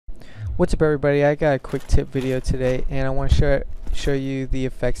What's up, everybody? I got a quick tip video today, and I want to show you the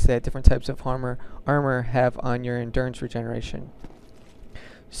effects that different types of armor have on your endurance regeneration.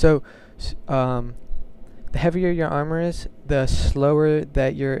 So, the heavier your armor is, the slower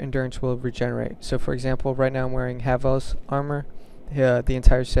that your endurance will regenerate. So, for example, right now I'm wearing Havel's armor, the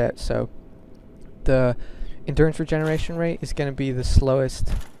entire set. So, the endurance regeneration rate is going to be the slowest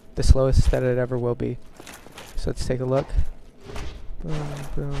that it ever will be. So let's take a look. Boom,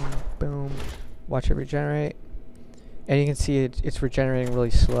 boom, boom. Watch it regenerate. And you can see it's regenerating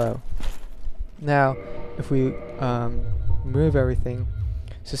really slow. Now, if we move everything,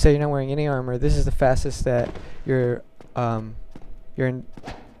 so say you're not wearing any armor, this is the fastest that your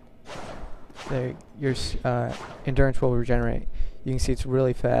endurance will regenerate. You can see it's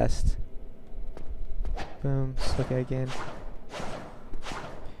really fast. Boom, let's look at it again.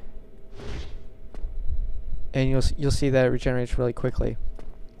 And you'll see that it regenerates really quickly.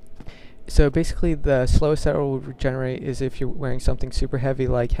 So basically, the slowest that it will regenerate is if you're wearing something super heavy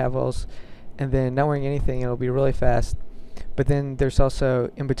like Havel's, and then not wearing anything, it'll be really fast. But then there's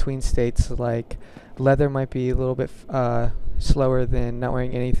also in-between states, like leather might be a little bit slower than not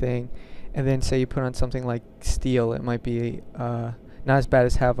wearing anything, and then say you put on something like steel, it might be not as bad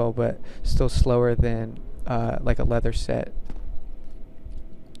as Havel, but still slower than like a leather set.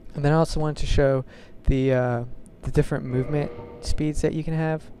 And then I also wanted to show the different movement speeds that you can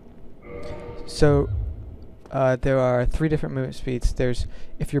have. So there are 3 different movement speeds. There's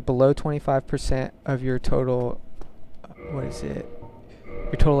if you're below 25% of your total your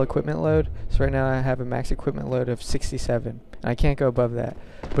total equipment load. So right now I have a max equipment load of 67, and I can't go above that.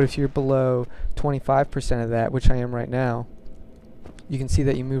 But if you're below 25% of that, which I am right now, you can see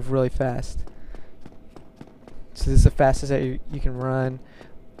that you move really fast. So this is the fastest that you can run.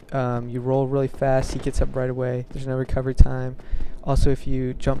 You roll really fast, he gets up right away, there's no recovery time. Also, if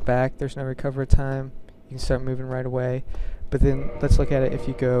you jump back, there's no recovery time, you can start moving right away. But then let's look at it if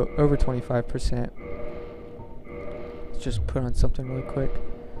you go over 25%. Let's just put on something really quick.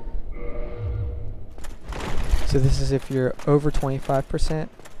 So this is if you're over 25%.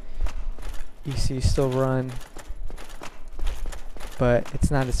 You see you still run, but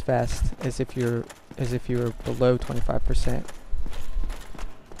it's not as fast as if you were below 25%.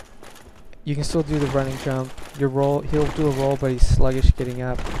 You can still do the running jump. He'll do a roll, but he's sluggish getting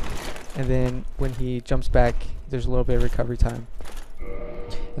up. And then when he jumps back, there's a little bit of recovery time.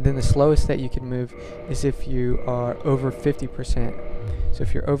 And then the slowest that you can move is if you are over 50%. So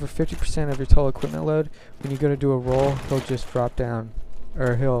if you're over 50% of your total equipment load, when you go to do a roll, he'll just drop down.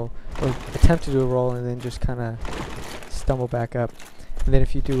 Or he'll attempt to do a roll and then just kind of stumble back up. And then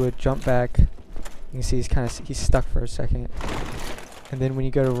if you do a jump back, you can see he's stuck for a second. And then when you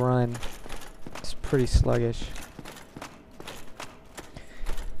go to run, it's pretty sluggish.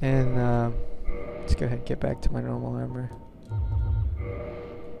 And let's go ahead and get back to my normal armor.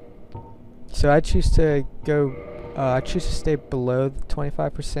 So I choose to stay below the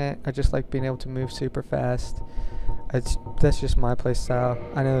 25%. I just like being able to move super fast. That's just my play style.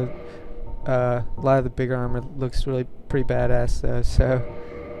 I know a lot of the bigger armor looks pretty badass though, so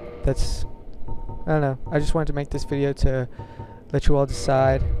that's, I don't know. I just wanted to make this video to let you all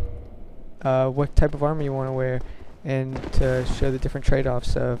decide what type of armor you want to wear, and to show the different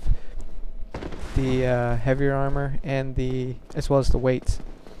trade-offs of the heavier armor and as well as the weights.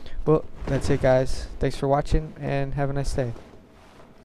 Well, that's it, guys. Thanks for watching, and have a nice day.